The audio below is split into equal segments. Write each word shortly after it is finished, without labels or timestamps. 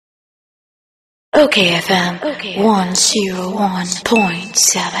OKFM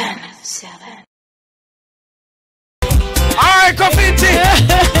 101.7. Alright, Kofi Nti,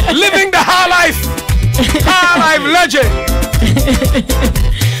 living the high life. High life legend.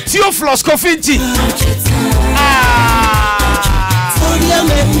 Theophilus Kofi Nti.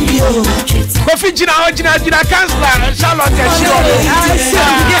 Kofi Nti na Kansler, Charlotte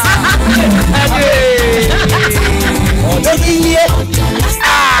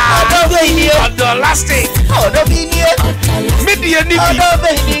Elastic. Media Nibi.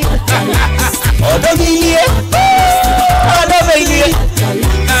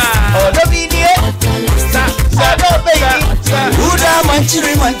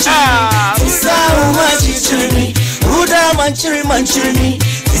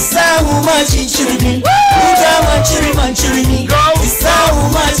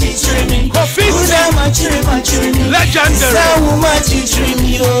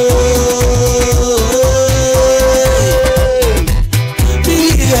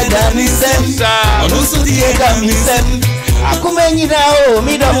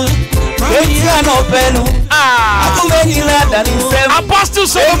 Apostle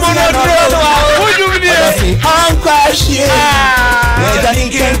Solomon, what do you mean? I'm crashing.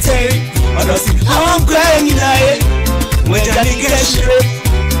 I'm crying. When Johnny gets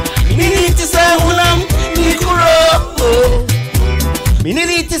me need to say Hunam Nikuro. Me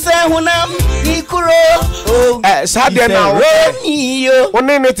need to say Hunam Nikuro. Sadia now.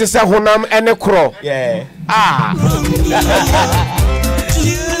 Only need to say Hunam and a crow. Yeah.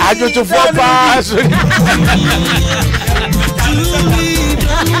 I go to 4 bars.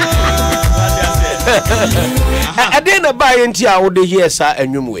 I didn't buy into our day here, sir, a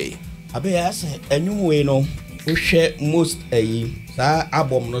new way. I be asked a new way, no. We share most a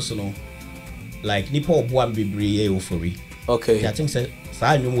album, no, so like Nipo Buan Bibri Ofori. Okay, I think so.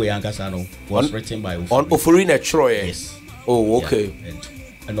 Sa new way, Ankasano was written by on Ofori Troy. Yes. Oh, okay. Yeah,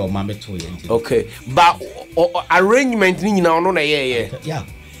 and no Mamma Toy. Okay, but arrangement, you know, no, yeah.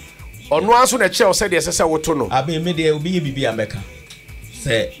 On once when a child said, yes, I would know. I be media will be America.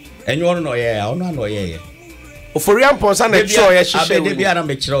 Say, and you want to know, yeah, or no, yeah. For example, son, I should be a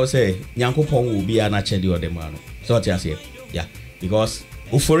make say, Yanko Pong will be an actually or the man. So I say, yeah, because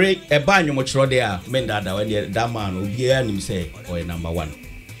for a banyo much there, men that man will be an say, or number one.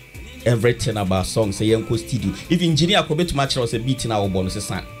 Everything about songs, a young studio. If engineer could be too much as a beating our bonus,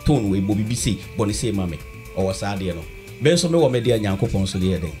 tone with Bobby BC, Bonnie Mammy, or Sadiano. Benson no media Yanko Pong so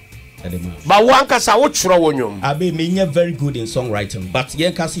the other. But one can say what you I be very good in songwriting, but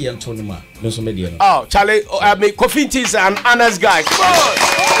yeah, Cassie and Tonima, no so media. Oh, Charlie, I mean, Kofi Nti is an honest guy. Come on,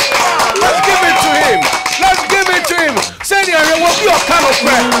 let's give it to him. Let's give it to him. Say the area will be your kind of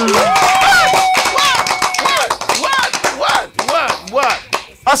friend. What?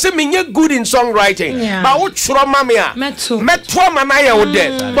 I say me good in songwriting, but what trauma me? Met trauma na ya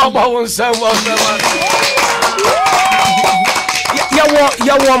ode. Baba won say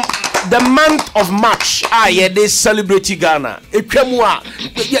ya the month of March, they celebrate Ghana.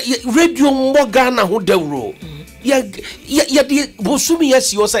 Radio mo Ghana who deuro. Bosumi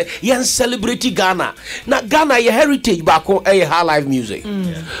yes you say yan celebrate Ghana. Na Ghana your heritage back on high life music.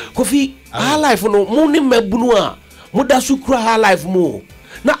 Kofi high life no mo ni mebunu a mo da sukura high life mo.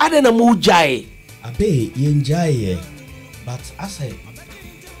 Na ade na mo jai. Abe yen jai but I say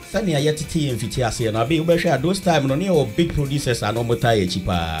Sani ayetiti mfiti ase na be ubehwe at those time no near big producers are no motai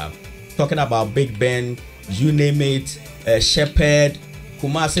cheaper. Talking about Big Ben, you name it, Shepherd,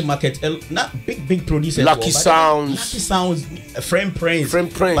 Kumasi Market, not big producers. Lucky Sounds, Frame Prince.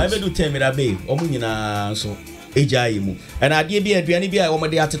 Bible do tell me that be omunyina so ejayimu. And I give be aduani bi a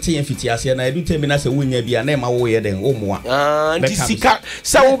omode atete mfiti ase na do tell me na se wonya bi na ma wo ye den omoa. Ntisika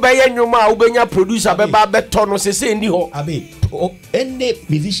sa wo be ye nwoma wo benya producer be ba beto no se ndi ho. Abe any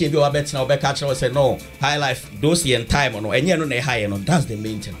musician be about now be catch us say no high life those in time no enye no na high no that's the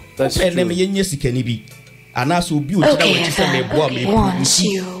main thing. That's me yenye sikani bi anaso bi o tira we say me boa me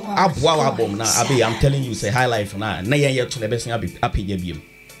aboa album na abe I'm telling you say high life na yenye to na be say apenya biem.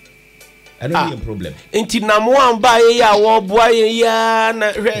 I don't have a problem. Inti na mo amba ye ya wo boa ye ya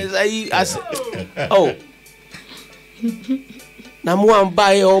na as oh na mo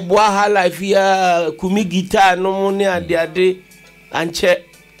amba ye o boa high life ya kumi guitar no mo ne ade anche.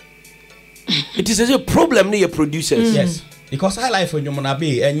 It is a problem near producers. Yes, because high life when you na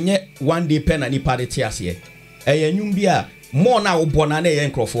be enye one day pen ani party ase e nyum bia more na wo bona na ye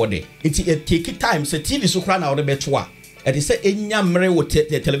nkrofo de it take time say TV so kra na wo de betoa e dey say enya mre wo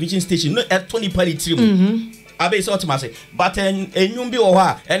television station no at 20 party trim abe so otimase but enyum bi wo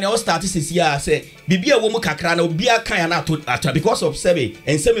ha and all start sisi ya say bibia wo mu kakra na obi aka ya na to because of sebe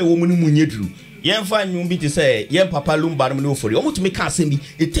enseme wo mu no munyedru yen fa nyum bi to say yen papa lumba no no for omo to make asem bi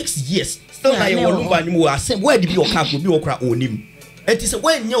it takes years still na yen lumba nyum asem where di bi o ka ko bi o kra onim enti se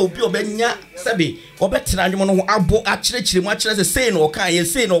when nya obi obenya sabe obetra nyum no abo akire mu akire say no ka yen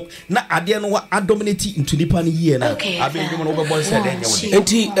say no na ade no adominate into nipa no ye na abi nyum no obebo say den nya wode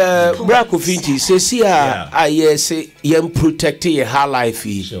enti bra Kofi Nti se si a yes yen protect your her life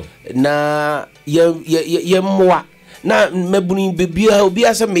na yen moa na mebuni bebia obi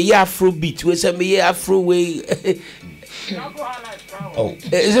asa me ya afro beat we say me ya afro way oh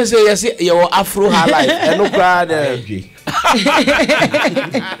say yes your afro high life and no crowd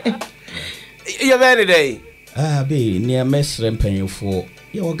you very day be near mesrem panyefo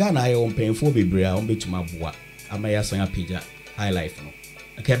ye Ghana ye on panyefo bebre a on betuma boa amaya san apija high life no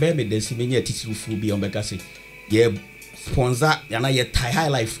okay be me desi me nya titirufu bi on beka say ye sponsor yana ye tie high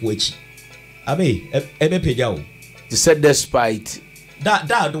life wachi abe ebe pija o to set despite that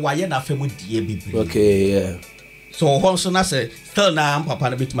the why na femu die bebre okay yeah so also na say still na papa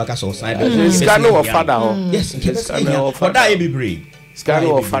na betuma ka so sign it's kind of father yes for that bebre scan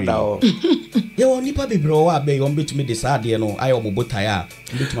of father ye won nipa bebre o abe on betumi decide no ayo bobotai a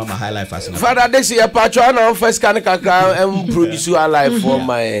betuma ma high life as na father this year patcho na first scan kaka produce your life for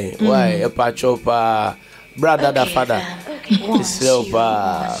my why a patcho pa brother da father itself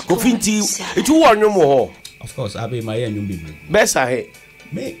Kofi Nti it won nyum ho of course abe my nyum bebre best ahe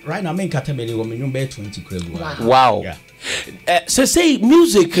me right now me katamele wo me nyum be 20 krebu wow yeah say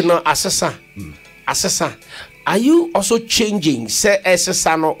music no asesa are you also changing say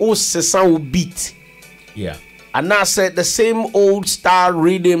asesa no o sesa wo beat yeah and now say the same old style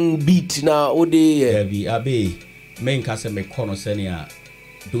rhythm beat na o dey abe me nka say me kono senia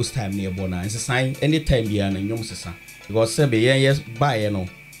those time near bona and sign anytime bia na nyum sesa because say be yes buy no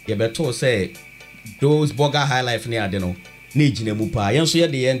ye beto say those burger high life near ade no na ejina mu pa yen so ye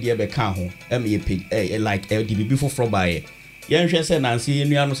de yen de be ka ho em ye page like LDB for from by yen hwe say Nancy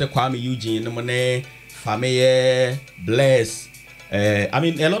nua no say Kwame Eugene no ne fameye Blezz I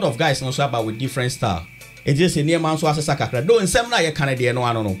mean a lot of guys no so about with different style it just near man so asesa kakra do nsem na ye kan de no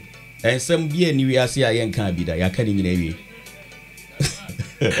ano no ensem bia ni wi ase a yen kan bi da ya kan ni nyina wi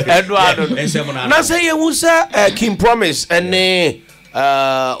Eduardo na say ye wu say King Promise and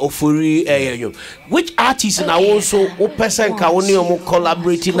ofuri which artists na also o person ka woni o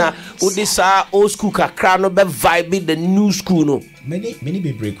collaborating na o this old school kakra no be vibe the new school no many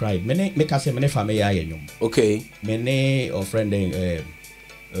be break right many make us say many family ayanyum okay many of friend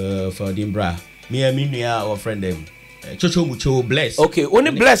for Dimbra me and nua or friend them chocho mucho Blezz okay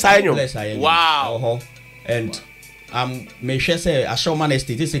only Blezz ayanyum wow and me share say Ashoma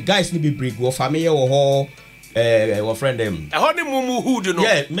Estate this guys ni be break go family ho our friend them. Honey mumu hood no.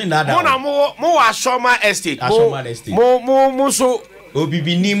 Yeah, me nada. Mo Ashoma Estate. Ashoma Estate. Mo so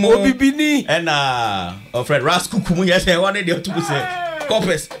Obibini and our friend Rascal Kumu yes one day to say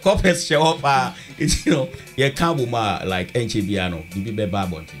corpus show up it's you know ye can't ma like Enchibiano bibi be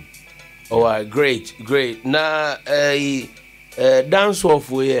babon. Oh great na dance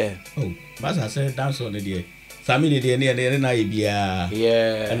off we oh Master say dance on the day Samini de near na ibia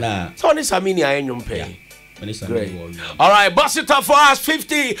yeah na so ni Samini ayenyum pay. Great. All right, bust it up for us.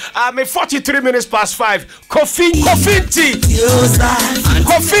 50. 43 minutes past 5. Kofi Nti.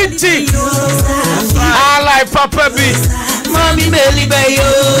 Kofi Nti. I like Papa B. Mommy belly bayo.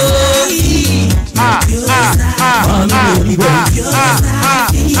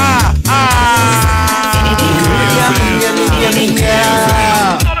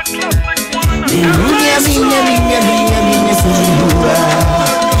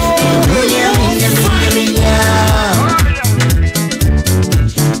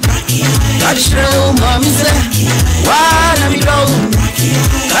 Ashrew mommy say, why na me go?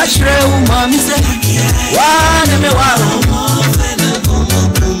 Ashrew mommy say, why na me wow?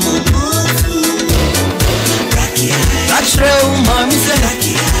 Ashrew mommy say,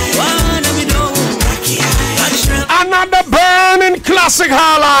 why na me do? Another burning classic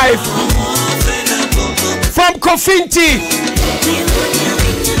high life from Kofi Nti.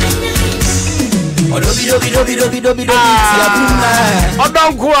 Odobi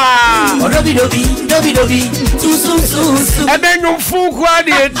and then you fool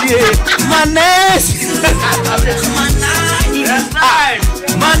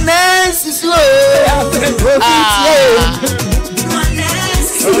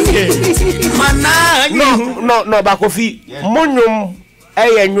no Bakofi Monyum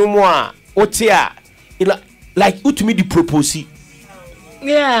nyumo a otia like utumi di propose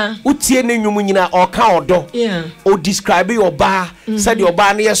Yeah. Utie ne nwum nyina oka odo. Yeah. O describe your bar, said your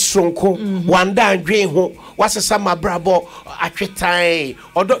bar near Stronko, one down drain ho, what's a summer brabo, atwetai,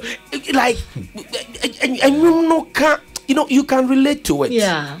 odo like and you know can you can relate to it.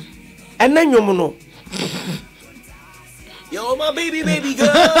 Yeah. And then you know. Yo, my baby girl.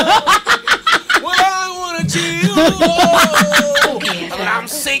 What I wanna do, I'm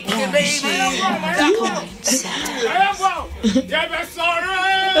sick, baby.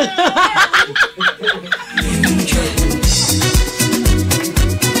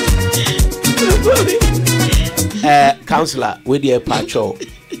 Counselor, with the patrol.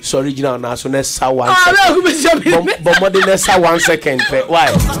 So original now, so next 1 second. But more than next 1 second.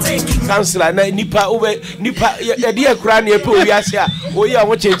 Why? Counselor, nipa ya dia kura ni epo wi ase a oyi a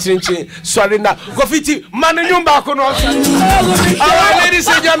wo chenchenchen sorry na Kofi Nti man nyumba ko no. All right, ladies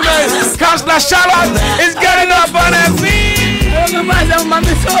and gentlemen, Counselor Charlotte is getting up on her feet.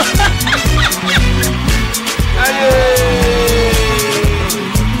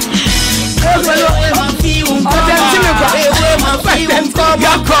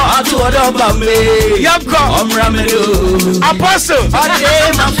 Apostle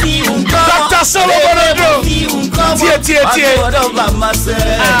Dr. Solomon tie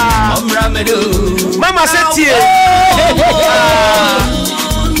Mama said tie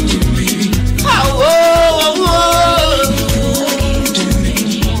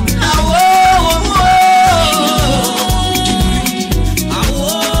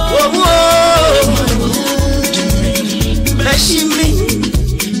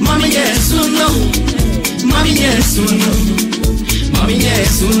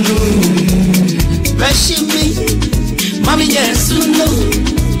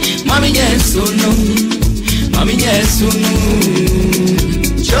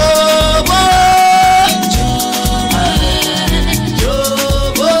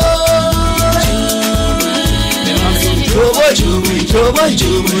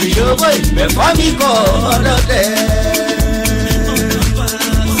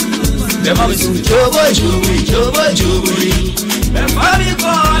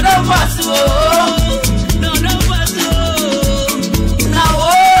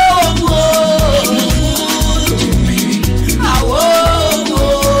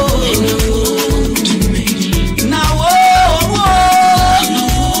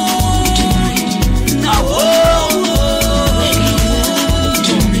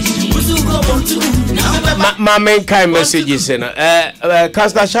my main kind messages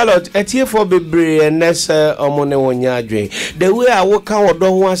Counselor Charlotte etie for bebre ness omone wonya adwen the way I work out odo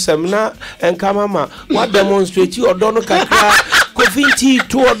ho asem na enka mama what demonstrate odo no kakra Kofi Nti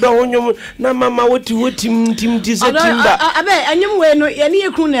to odo ho nyum na mama woti tim setimba abe anyum we no ye ne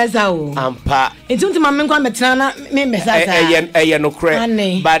ekru na eza o ampa entum tim mama nkwa metena na me mesasa eye no cre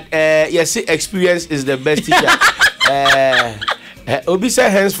but yes experience is the best teacher Obi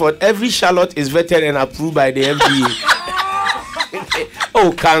said henceforth every Charlotte is vetted and approved by the FDA.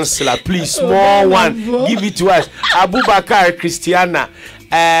 Oh, Counselor, please, small one, give it to us. Abubakar Christiana,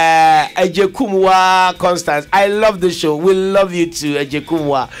 Ejekumwa Constance. I love the show. We love you too,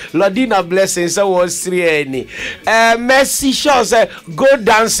 Ejekumwa. Lordina blessings. So was 3 Mercy Shaw said, go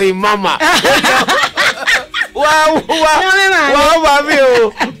dancing, mama. Wow, baby,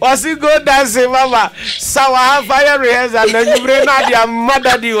 was it go dancing, mama? Sawa fire rehearsal, and you bring out your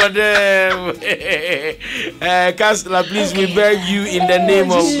mother. Counselor, please, we beg you in the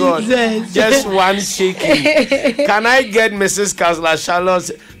name of God. Just one shaking. Can I get Mrs. Counselor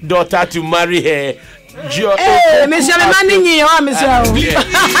Charlotte's daughter to marry her? Monsieur Manini, once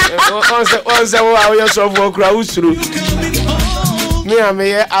me am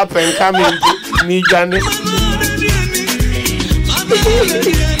here up and coming me Johnny.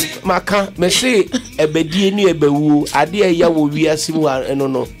 Maka me say ebedie ni ebewu ade ya wo wiase mu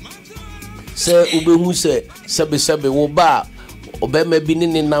no se obehu se sebe wo ba obema bi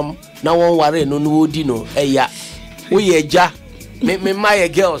ni nam na won ware no no odi no eya wo ye ja me my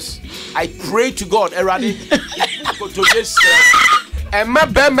girls I pray to God erade to this ma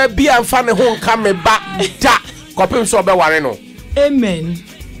bema bi amfa ne ho nka me ba da kopem so obe ware no. Amen.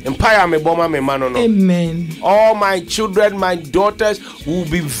 Empire me boma me mano no. Amen. All my children, my daughters will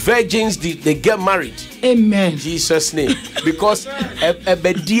be virgins. They get married. Amen. Jesus' name. Because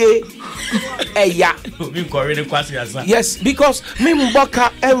ebedie eya. Yes, because me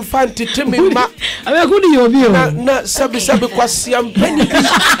mboka emfanti timi ma. Abe good you be o. Na sabi kwasi am penny.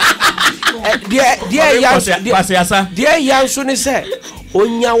 Dear yan so ni say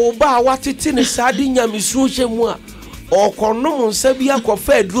onya wo ba watete ne sade nyamisu hye mu a okonom nsa bi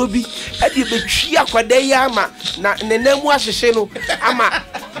akɔfa aduro bi ade betwi akwada yi ama na nenamu ahyehye no ama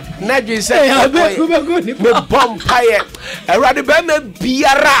na dwe sɛ me bomb paye awurade ba ma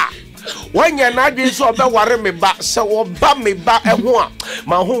biara wanya na dwe so obɛware me ba sɛ woba me ba ɛho a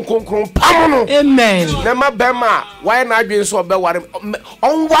ma ho konkron pam no amen na ma bema why na dwe so obɛware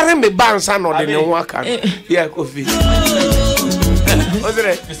onware me ba nsa no de ne ho aka yeah Kofi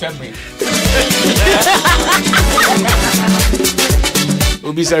Ozere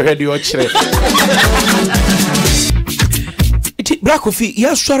Obi say ready o chere Black Kofi,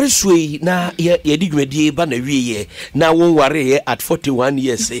 ya sorry sway na ya di dwumadie ba na wieye na won ware ye at 41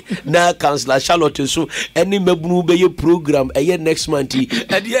 years na Councillor Charlotte so any mabunu be ye program next month e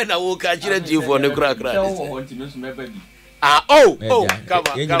dey na wo ka kire die for ne kra come on.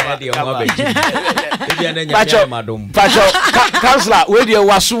 Pacho, Councillor, where you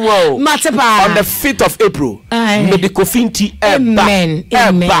was on the 5th of April. May the Kofi Nti amen.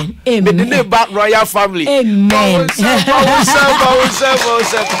 May the royal family. Amen.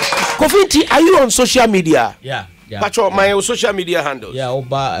 Kofi Nti, are you on social media? Yeah. Pacho, my social media handles. Yeah,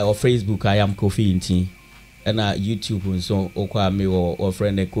 over Facebook, I am Kofi Nti, and YouTube, so okwa me or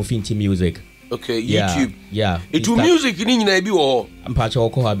friend Kofi Nti music. Okay, YouTube. Yeah. It will music in India be or I'm patch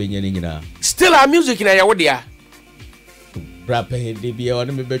or call have still our music in Ayawodia. Rapper, they be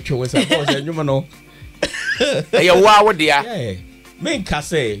on me betcha was a human. Ayawa, dear. Yeah. Main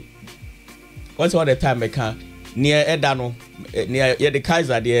casse. What's all the time I can near Edano, near the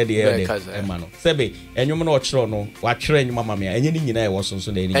Kaiser, the Emano. Sebe, and you know, Trono, what train Mamma Mia, and you know, was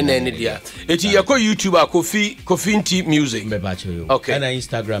also the and then, dear. It's your YouTuber, Kofi Nti music. Okay. And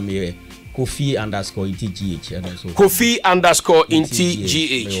Instagram here. Kofi_NTGH and also Kofi_NTGH.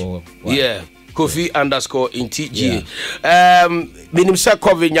 Yeah. Kofi_NTGH. Minim sa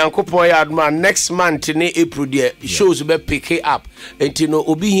Kofi Nyankopon ya adma next month in April there shows be pick up. Enti no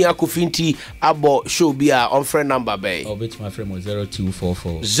obi hia Kofi Nti abo show bia on friend number be. Obit my friend was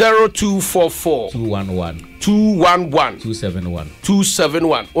 0244 211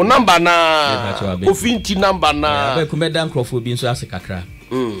 271. O number na Kofi Nti number na. Be kumeda nkrofo bi nso ase kakra.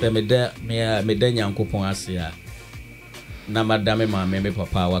 Me da Nyankopon ase a na madame ma me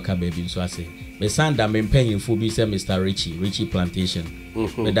papa waka baby nso ase me sanda me mpanyimfo bi se Mr. Richie Plantation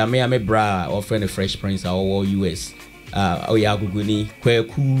me da me bra or friend Fresh Prince or US oyaguguni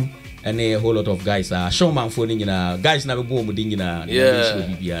Kweku and a whole lot of guys showman for nyina guys na be bom di nyina show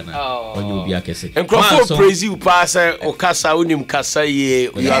bibia na onye obi akese and crofo praise you pass okasa unim kasa ye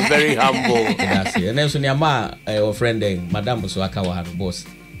you are very humble that's it and then so near ma our friend madam so aka wa hard boss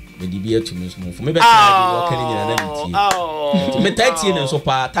me di bia to me so for me be work nyina na mti me tati na so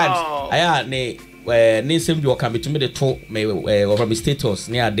pa times aya ne nsem bi waka me to me de to me over my status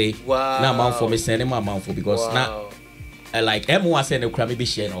near day na man for me send him man for because na like everyone say no crime be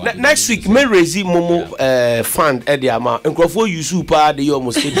share no next week me raise momo fund e dey ama nkrofo use pa dey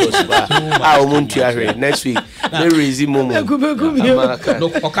your status ba omuntu ahwe next week me raise momo no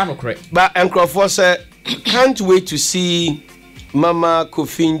okano correct but nkrofo say can't wait to see Mama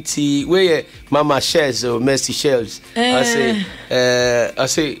Kofi Nti where Mama shares or Mercy shells I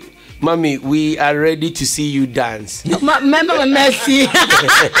say Mommy, we are ready to see you dance. Remember Mercy.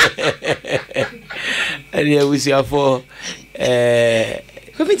 And yeah, we see her for Kofi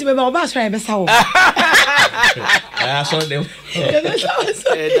Nti me ba try be sawo. I saw them.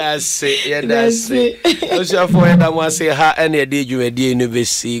 That's it. Also for that one say ha any day you dey no be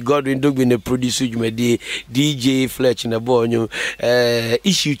see Godwin dog be the producer you dey DJ Fletch na bonyo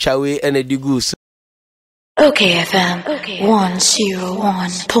issue chawe any the goose. OKFM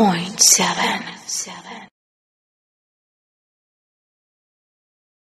 101.7